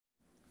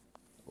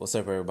What's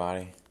up,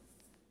 everybody?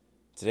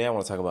 Today I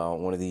want to talk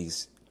about one of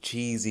these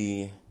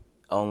cheesy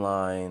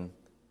online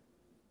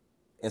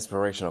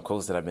inspirational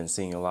quotes that I've been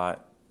seeing a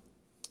lot.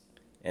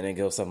 And it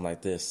goes something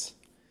like this.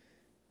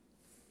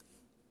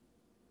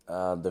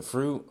 The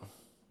fruit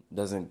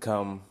doesn't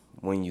come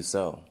when you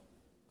sow.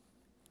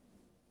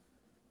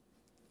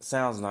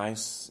 Sounds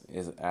nice.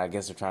 I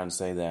guess they're trying to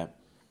say that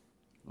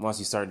once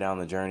you start down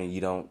the journey, you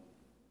don't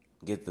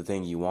get the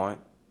thing you want.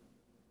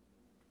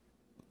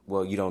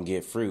 Well, you don't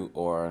get fruit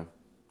or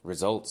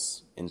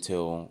results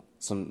until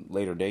some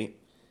later date,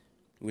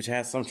 which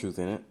has some truth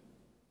in it.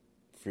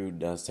 Fruit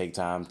does take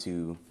time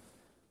to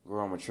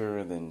grow and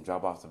mature, then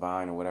drop off the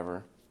vine or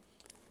whatever.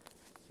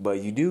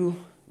 But you do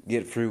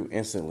get fruit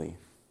instantly.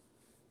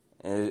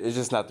 And it's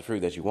just not the fruit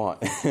that you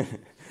want. Let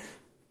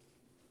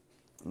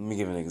me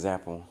give an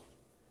example.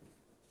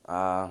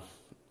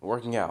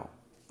 Working out.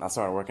 I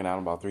started working out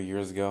about 3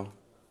 years ago.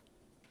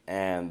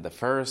 And the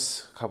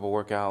first couple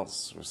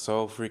workouts were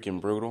so freaking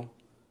brutal.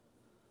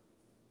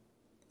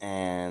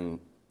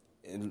 And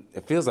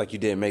it feels like you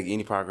didn't make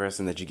any progress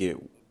and that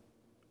you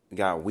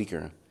got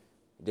weaker.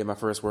 I did my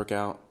first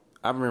workout.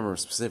 I remember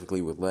specifically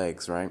with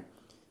legs, right?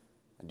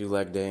 I do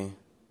leg day.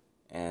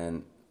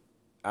 And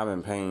I'm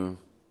in pain,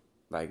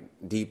 like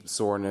deep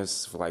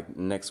soreness for like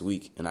next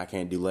week. And I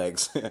can't do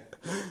legs.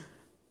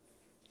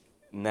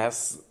 And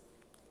that's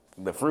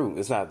the fruit.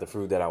 It's not the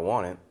fruit that I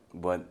wanted,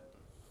 but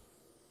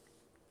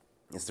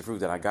it's the fruit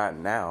that I got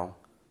now.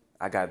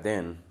 I got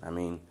then.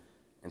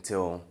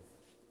 Until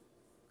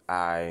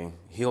I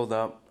healed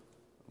up,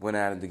 went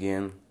at it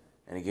again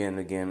and again and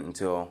again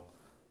until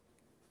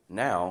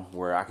now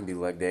where I can do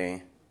leg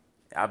day.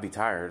 I'll be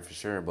tired for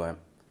sure, but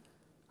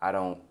I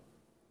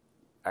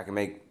can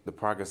make the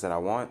progress that I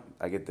want.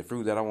 I get the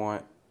fruit that I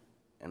want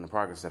and the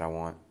progress that I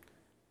want.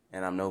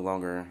 And I'm no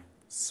longer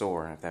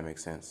sore, if that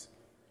makes sense.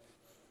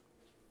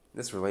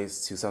 This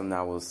relates to something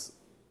I was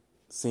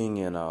seeing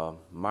in a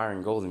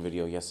Myron Golden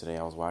video yesterday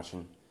I was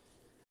watching.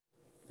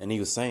 And he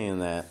was saying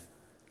that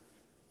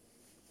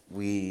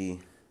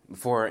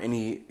before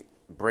any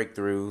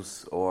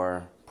breakthroughs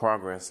or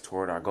progress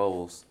toward our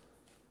goals,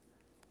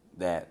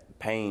 that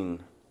pain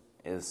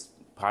is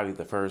probably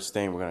the first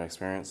thing we're going to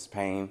experience.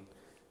 Pain,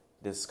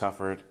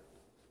 discomfort,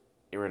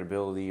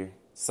 irritability,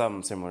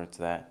 something similar to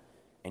that.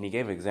 And he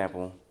gave an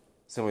example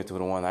similar to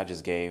the one I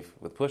just gave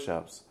with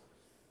push-ups.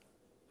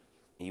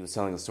 He was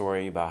telling a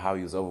story about how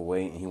he was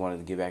overweight and he wanted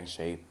to get back in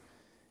shape.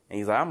 And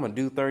he's like, I'm going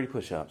to do 30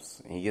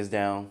 push-ups. And he gets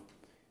down.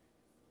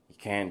 He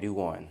can't do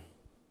one.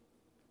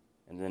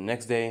 And then the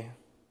next day,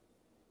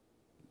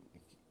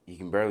 he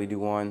can barely do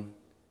one.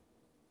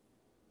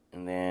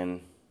 And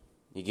then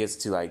he gets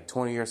to like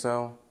 20 or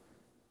so.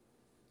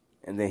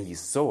 And then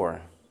he's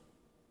sore.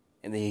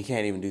 And then he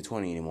can't even do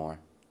 20 anymore.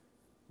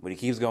 But he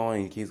keeps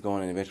going,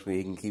 and eventually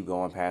he can keep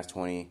going past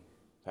 20,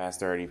 past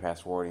 30,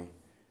 past 40.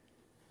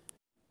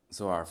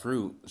 So our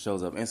fruit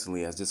shows up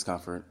instantly as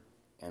discomfort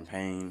and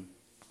pain,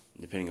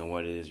 depending on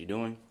what it is you're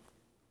doing.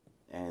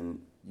 And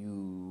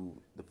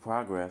the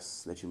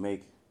progress that you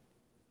make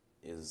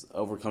is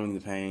overcoming the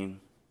pain,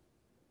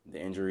 the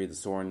injury, the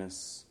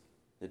soreness,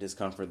 the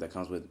discomfort that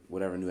comes with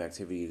whatever new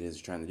activity it is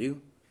you're trying to do.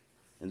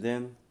 And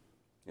then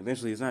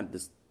eventually it's not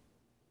just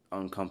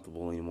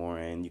uncomfortable anymore,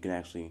 and you can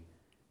actually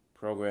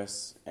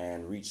progress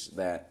and reach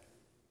the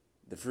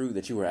fruit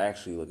that you were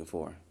actually looking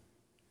for.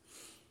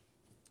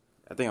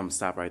 I think I'm going to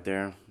stop right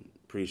there.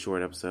 Pretty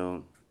short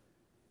episode.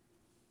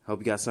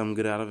 Hope you got something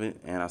good out of it,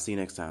 and I'll see you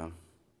next time.